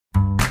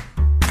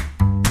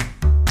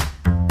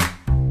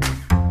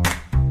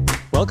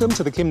Welcome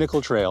to the Kim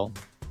Nicol Trail,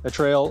 a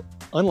trail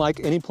unlike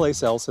any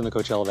place else in the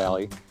Coachella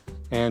Valley,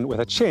 and with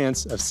a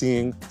chance of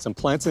seeing some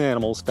plants and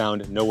animals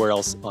found nowhere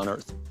else on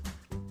Earth.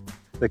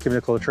 The Kim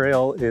Nicol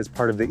Trail is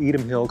part of the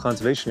Edom Hill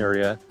Conservation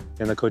Area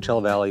in the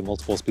Coachella Valley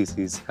Multiple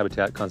Species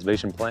Habitat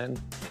Conservation Plan,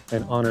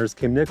 and honors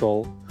Kim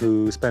Nicol,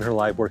 who spent her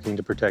life working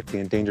to protect the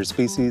endangered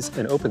species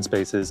and open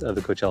spaces of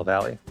the Coachella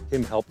Valley.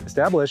 Kim helped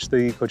establish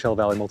the Coachella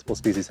Valley Multiple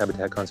Species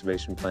Habitat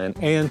Conservation Plan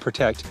and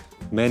protect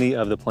many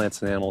of the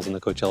plants and animals in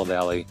the Coachella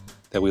Valley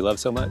that we love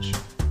so much.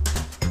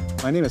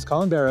 My name is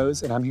Colin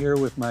Barrows, and I'm here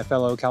with my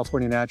fellow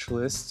California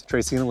naturalists,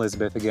 Tracy and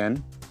Elizabeth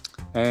again.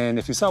 And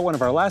if you saw one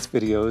of our last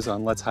videos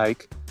on Let's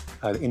Hike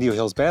the Indio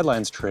Hills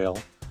Badlands Trail,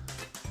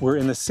 we're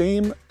in the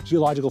same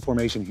geological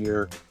formation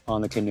here on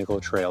the Kim Nicol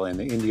Trail in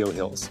the Indio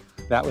Hills.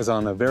 That was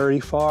on the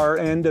very far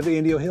end of the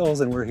Indio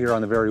Hills, and we're here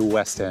on the very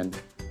west end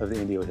of the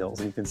Indio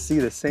Hills. And you can see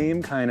the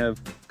same kind of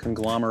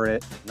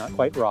conglomerate, not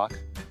quite rock,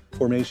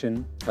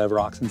 formation of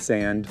rocks and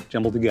sand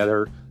jumbled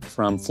together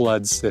from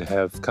floods that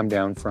have come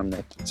down from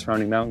the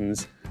surrounding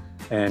mountains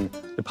and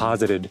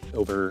deposited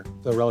over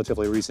the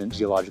relatively recent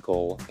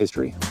geological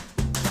history.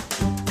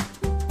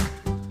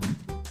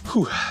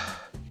 Whew.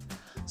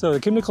 So the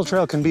Kim Nicol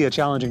Trail can be a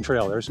challenging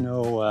trail. There's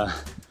no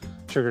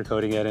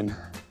sugarcoating it, and in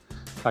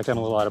fact, I'm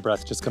a little out of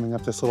breath just coming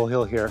up this little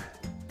hill here.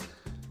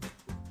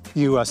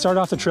 You start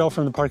off the trail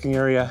from the parking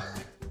area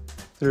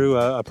through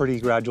a pretty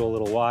gradual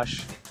little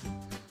wash,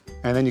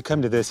 and then you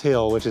come to this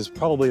hill, which is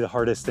probably the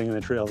hardest thing in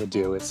the trail to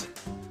do. It's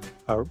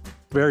a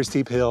very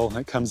steep hill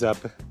that comes up.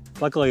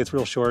 Luckily, it's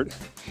real short.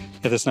 You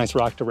have this nice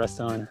rock to rest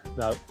on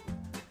about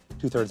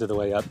 2/3 of the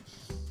way up.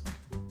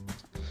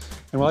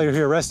 And while you're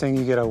here resting,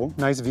 you get a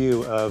nice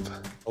view of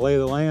the lay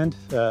of the land,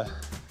 the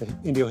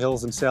Indio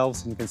Hills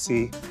themselves, and you can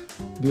see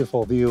a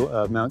beautiful view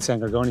of Mount San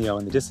Gorgonio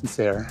in the distance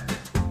there.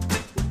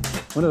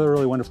 One of the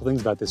really wonderful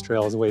things about this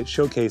trail is the way it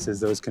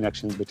showcases those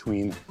connections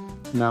between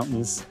the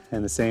mountains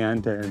and the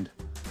sand, and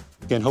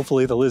again,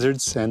 hopefully the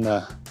lizards and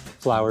the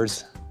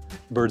flowers,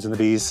 the birds and the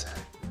bees.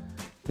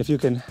 If you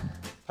can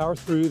power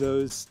through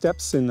those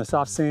steps in the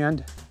soft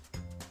sand,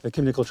 the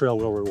Kim Nicol Trail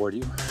will reward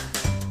you.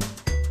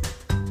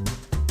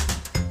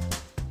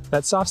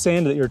 That soft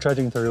sand that you're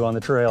trudging through on the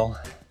trail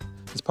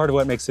is part of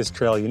what makes this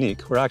trail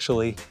unique. We're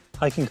actually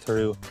hiking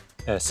through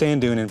a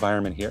sand dune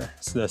environment here.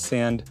 So the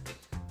sand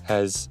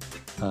has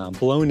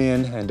blown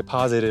in and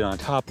deposited on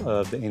top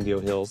of the Indio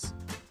Hills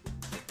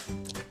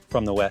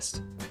from the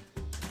west.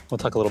 We'll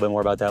talk a little bit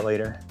more about that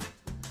later.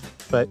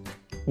 But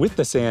with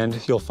the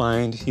sand, you'll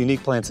find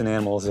unique plants and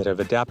animals that have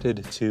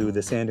adapted to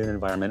the sand dune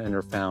environment and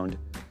are found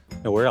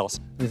nowhere else.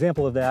 An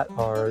example of that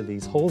are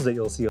these holes that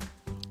you'll see,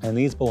 and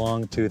these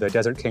belong to the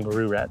desert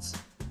kangaroo rats,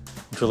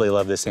 which really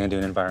love the sand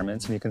dune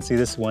environments. And you can see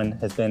this one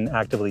has been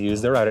actively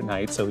used. They're out at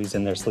night, so he's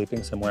in there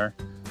sleeping somewhere.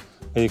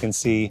 But you can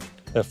see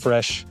the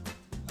fresh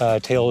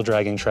tail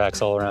dragging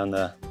tracks all around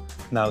the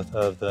mouth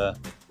of the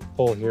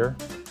hole here.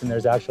 And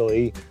there's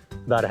actually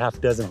about a half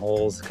dozen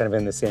holes kind of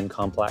in the same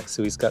complex.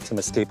 So he's got some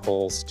escape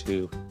holes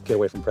to get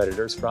away from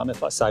predators from.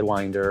 If a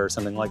sidewinder or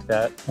something like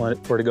that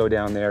were to go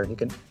down there, he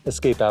can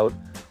escape out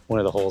one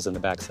of the holes in the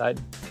backside.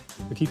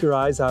 So keep your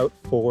eyes out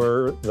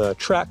for the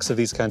tracks of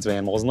these kinds of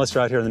animals. Unless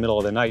you're out here in the middle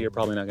of the night, you're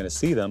probably not going to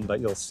see them, but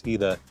you'll see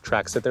the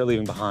tracks that they're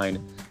leaving behind.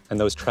 And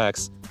those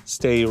tracks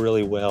stay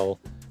really well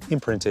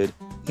imprinted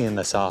in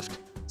the soft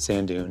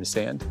sand dune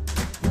sand.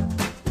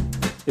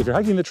 If you're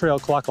hiking the trail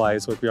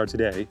clockwise, like we are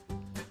today,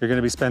 you're going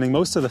to be spending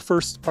most of the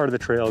first part of the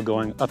trail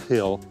going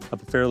uphill,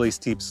 up a fairly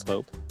steep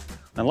slope.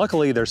 And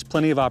luckily, there's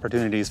plenty of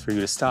opportunities for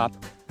you to stop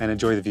and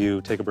enjoy the view,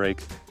 take a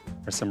break.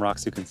 There's some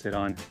rocks you can sit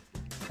on.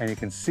 And you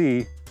can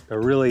see the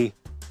really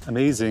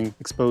amazing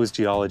exposed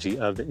geology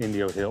of the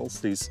Indio Hills.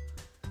 These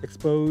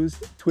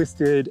exposed,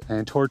 twisted,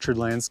 and tortured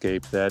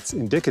landscape that's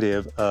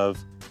indicative of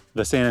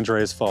the San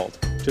Andreas Fault.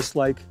 Just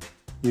like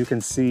you can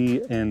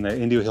see in the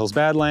Indio Hills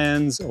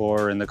Badlands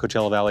or in the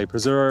Coachella Valley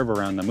Preserve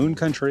around the Moon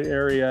Country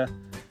area,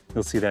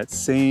 you'll see that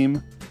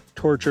same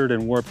tortured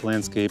and warped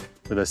landscape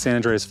where the San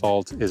Andreas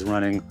Fault is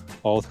running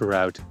all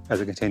throughout as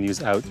it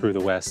continues out through the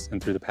west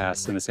and through the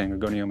pass in the San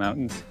Gorgonio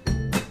Mountains.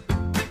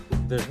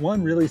 There's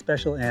one really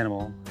special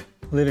animal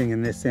living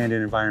in this sand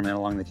dune environment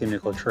along the Kim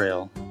Nicol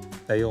Trail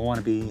that you'll want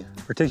to be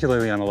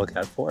particularly on the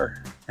lookout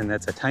for. And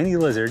that's a tiny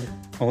lizard,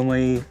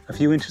 only a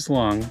few inches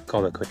long,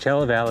 called the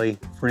Coachella Valley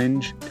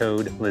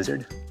fringe-toed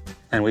lizard.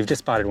 And we've just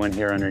spotted one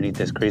here underneath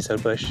this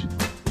creosote bush.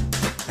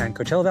 And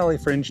Coachella Valley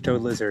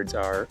fringe-toed lizards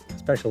are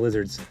special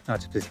lizards, not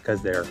just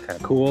because they're kind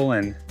of cool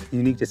and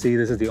unique to see.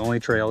 This is the only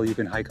trail you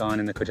can hike on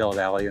in the Coachella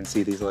Valley and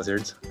see these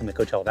lizards. And the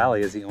Coachella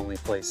Valley is the only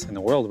place in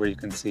the world where you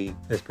can see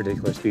this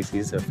particular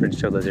species of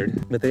fringe-toed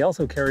lizard. But they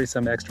also carry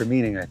some extra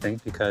meaning, I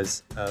think,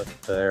 because of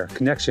their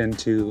connection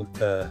to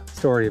the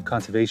story of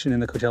conservation in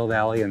the Coachella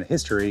Valley and the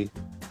history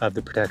of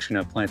the protection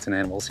of plants and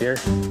animals here.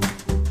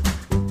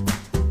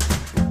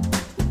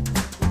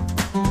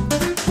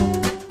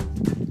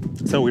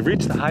 So we've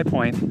reached the high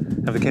point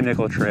of the Kim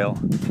Nicol Trail,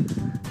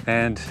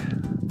 and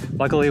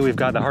luckily we've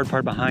got the hard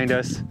part behind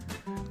us.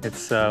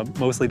 It's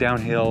mostly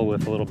downhill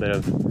with a little bit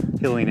of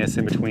hilliness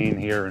in between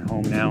here and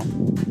home now.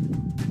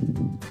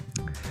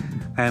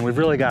 And we've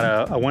really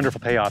got a wonderful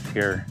payoff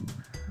here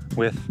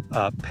with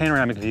a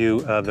panoramic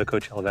view of the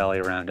Coachella Valley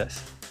around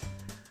us.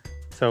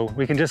 So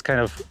we can just kind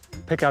of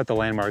pick out the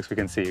landmarks we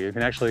can see. You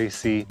can actually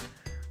see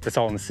the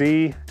Salton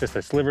Sea, just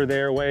a sliver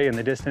there away in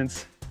the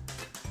distance.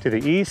 To the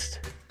east,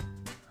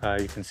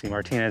 you can see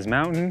Martinez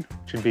Mountain,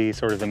 which would be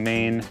sort of the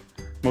main,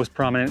 most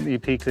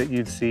prominent peak that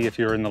you'd see if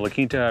you're in the La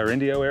Quinta or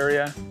Indio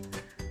area.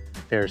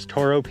 There's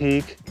Toro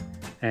Peak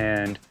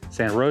and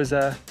Santa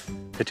Rosa,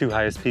 the two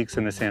highest peaks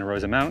in the Santa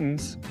Rosa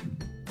Mountains.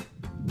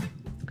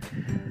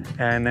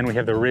 And then we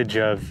have the ridge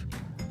of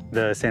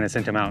the San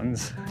Jacinto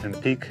Mountains and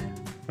the peak,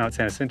 Mount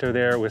San Jacinto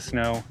there with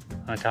snow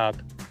on top.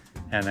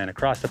 And then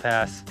across the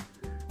pass,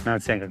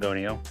 Mount San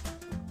Gorgonio.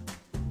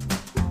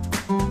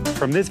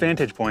 From this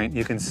vantage point,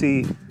 you can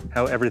see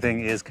how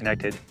everything is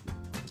connected.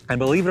 And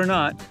believe it or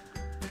not,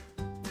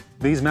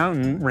 these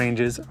mountain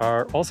ranges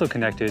are also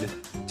connected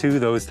to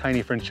those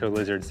tiny fringe-toed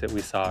lizards that we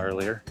saw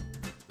earlier.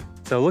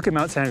 So look at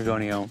Mount San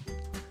Gorgonio.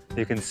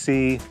 You can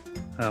see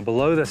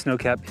below the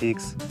snow-capped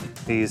peaks,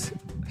 these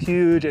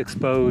huge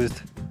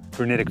exposed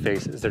granitic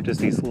faces. They're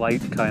just these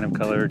light kind of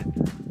colored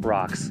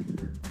rocks.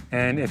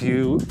 And if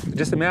you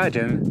just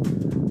imagine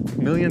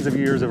millions of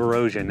years of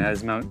erosion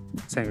as Mount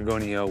San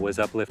Gorgonio was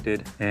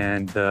uplifted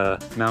and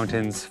the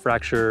mountains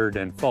fractured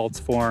and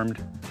faults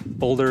formed,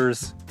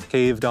 boulders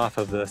caved off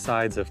of the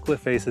sides of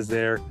cliff faces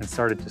there and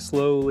started to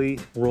slowly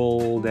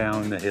roll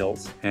down the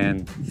hills.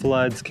 And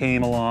floods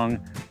came along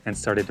and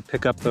started to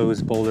pick up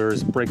those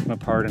boulders, break them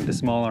apart into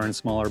smaller and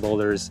smaller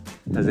boulders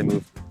as they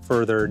move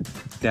further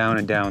down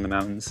and down the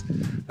mountains.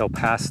 They'll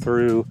pass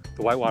through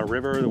the Whitewater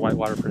River, the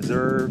Whitewater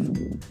Preserve,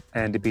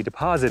 and to be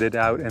deposited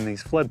out in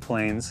these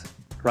floodplains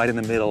right in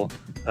the middle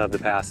of the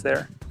pass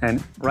there.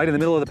 And right in the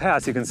middle of the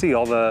pass, you can see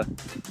all the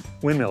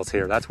windmills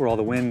here. That's where all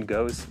the wind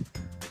goes.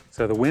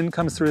 So the wind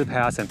comes through the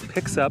pass and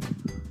picks up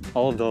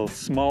all of the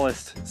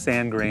smallest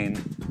sand grain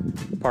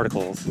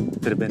particles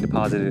that have been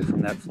deposited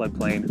from that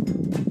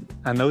floodplain.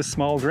 And those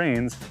small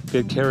grains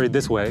get carried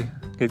this way,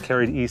 get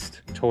carried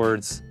east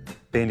towards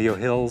the Indio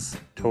Hills,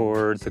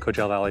 towards the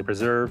Coachella Valley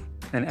Preserve.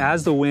 And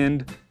as the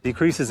wind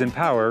decreases in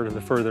power, the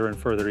further and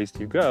further east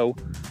you go,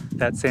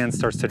 that sand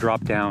starts to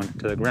drop down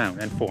to the ground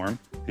and form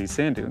these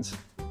sand dunes.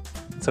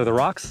 So the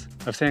rocks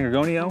of San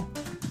Gorgonio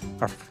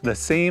are the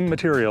same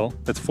material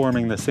that's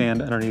forming the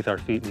sand underneath our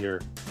feet here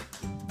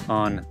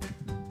on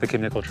the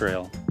Kim Nicol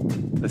Trail.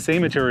 The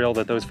same material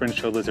that those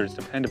fringe-toed lizards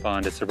depend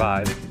upon to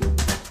survive.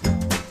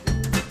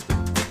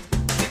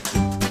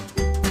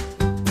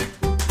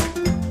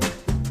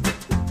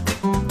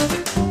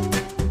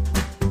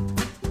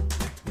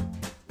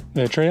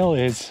 The trail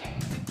is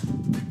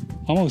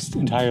almost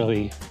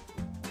entirely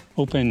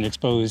open,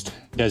 exposed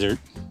desert,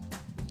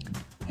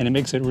 and it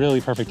makes it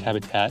really perfect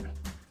habitat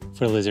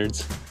for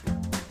lizards.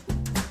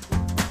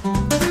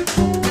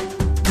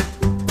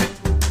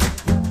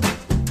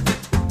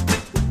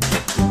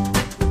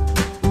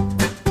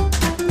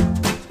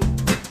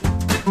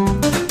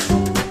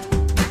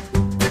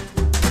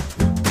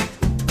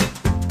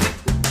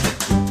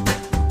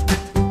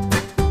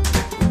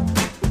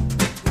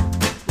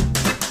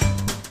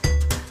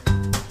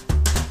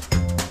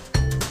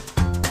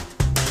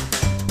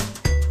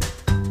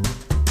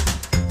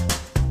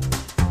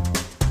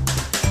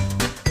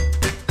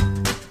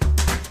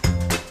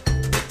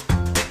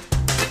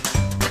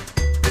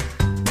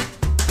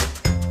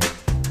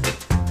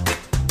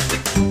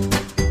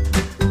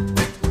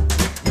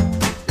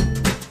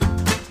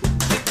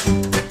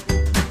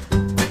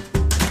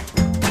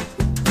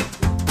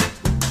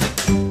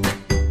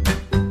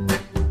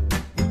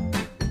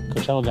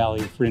 Coachella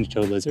Valley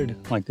fringe-toed lizard,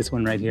 like this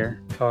one right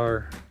here,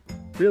 are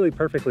really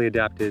perfectly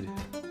adapted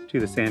to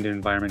the sand dune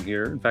environment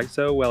here. In fact,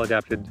 so well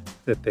adapted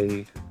that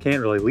they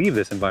can't really leave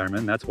this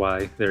environment, and that's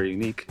why they're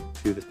unique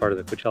to this part of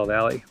the Coachella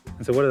Valley.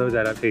 And so what are those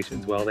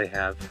adaptations? Well, they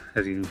have,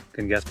 as you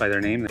can guess by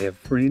their name, they have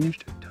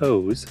fringed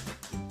toes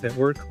that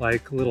work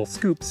like little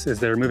scoops as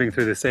they're moving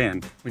through the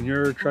sand. When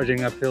you're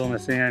trudging uphill in the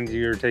sand,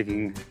 you're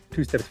taking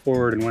 2 steps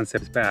forward and 1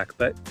 step back,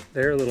 but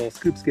their little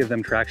scoops give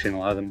them traction,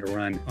 allow them to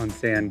run on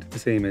sand the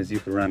same as you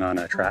could run on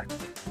a track.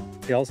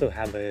 They also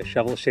have a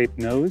shovel-shaped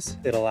nose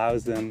that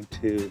allows them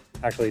to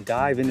actually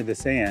dive into the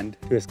sand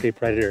to escape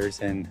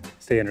predators and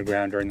stay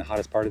underground during the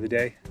hottest part of the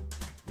day.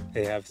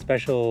 They have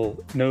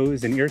special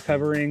nose and ear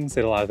coverings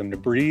that allow them to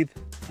breathe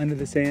under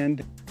the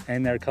sand,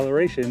 and their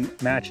coloration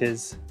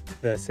matches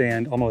the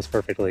sand almost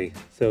perfectly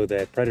so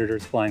that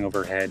predators flying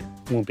overhead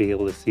won't be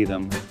able to see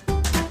them.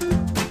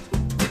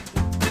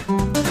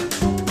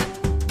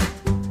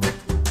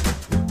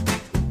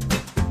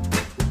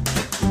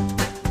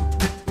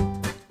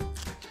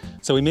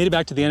 So we made it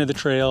back to the end of the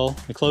trail.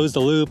 We closed the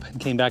loop and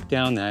came back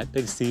down that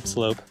big steep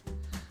slope.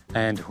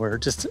 And we're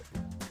just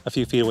a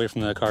few feet away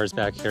from the cars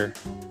back here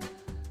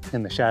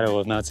in the shadow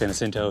of Mount San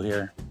Jacinto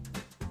here.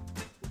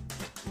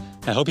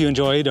 I hope you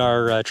enjoyed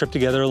our trip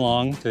together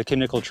along the Kim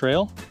Nicol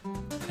Trail,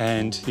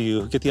 and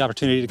you get the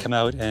opportunity to come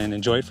out and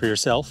enjoy it for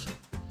yourself.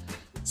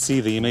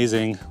 See the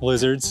amazing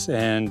lizards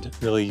and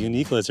really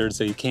unique lizards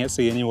that you can't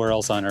see anywhere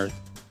else on Earth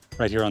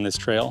right here on this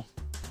trail.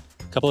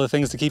 A couple of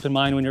things to keep in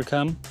mind when you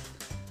come.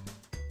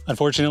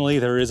 Unfortunately,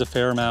 there is a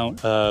fair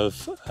amount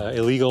of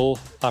illegal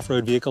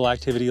off-road vehicle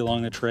activity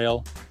along the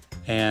trail,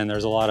 and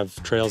there's a lot of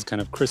trails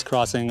kind of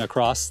crisscrossing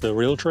across the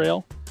real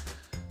trail.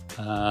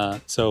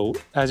 So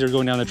as you're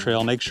going down the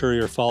trail, make sure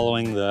you're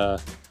following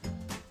the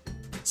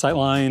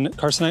sightline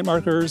carcinite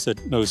markers,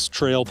 those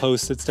trail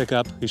posts that stick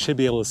up. You should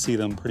be able to see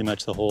them pretty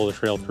much the whole of the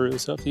trail through.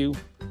 So if you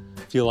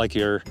feel like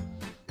you're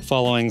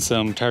following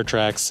some tire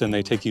tracks and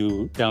they take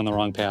you down the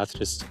wrong path,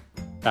 just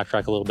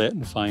backtrack a little bit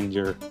and find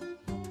your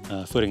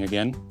footing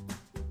again.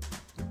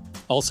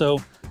 Also,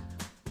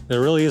 there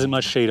really isn't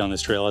much shade on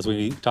this trail. As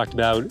we talked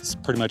about, it's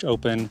pretty much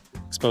open,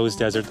 exposed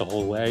desert the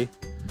whole way.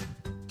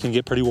 It can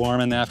get pretty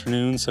warm in the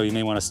afternoon, so you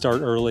may want to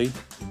start early.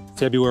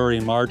 February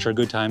and March are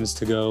good times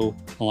to go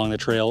along the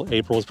trail.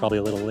 April is probably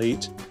a little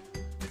late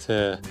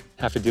to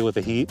have to deal with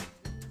the heat,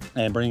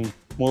 and bring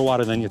more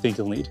water than you think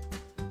you'll need.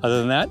 Other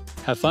than that,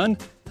 have fun,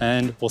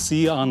 and we'll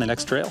see you on the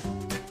next trail.